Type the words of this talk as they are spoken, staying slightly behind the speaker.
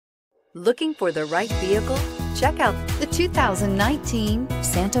Looking for the right vehicle? Check out the 2019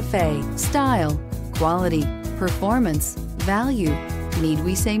 Santa Fe. Style, quality, performance, value. Need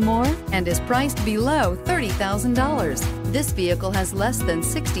we say more? And is priced below $30,000. This vehicle has less than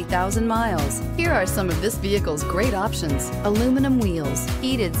 60,000 miles. Here are some of this vehicle's great options: aluminum wheels,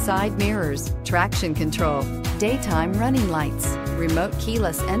 heated side mirrors, traction control, daytime running lights, remote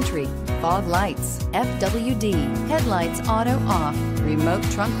keyless entry, fog lights, FWD, headlights auto off, remote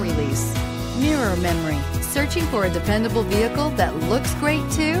trunk release, mirror memory. Searching for a dependable vehicle that looks great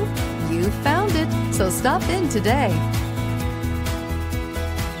too? You found it, so stop in today.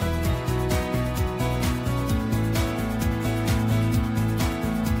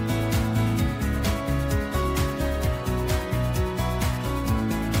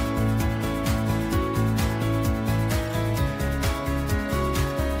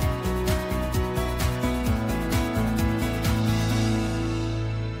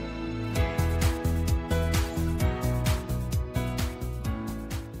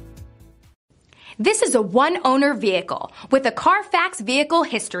 This is a one-owner vehicle with a CARFAX Vehicle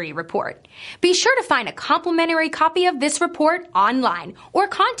History Report. Be sure to find a complimentary copy of this report online or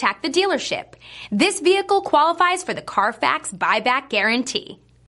contact the dealership. This vehicle qualifies for the CARFAX buyback guarantee.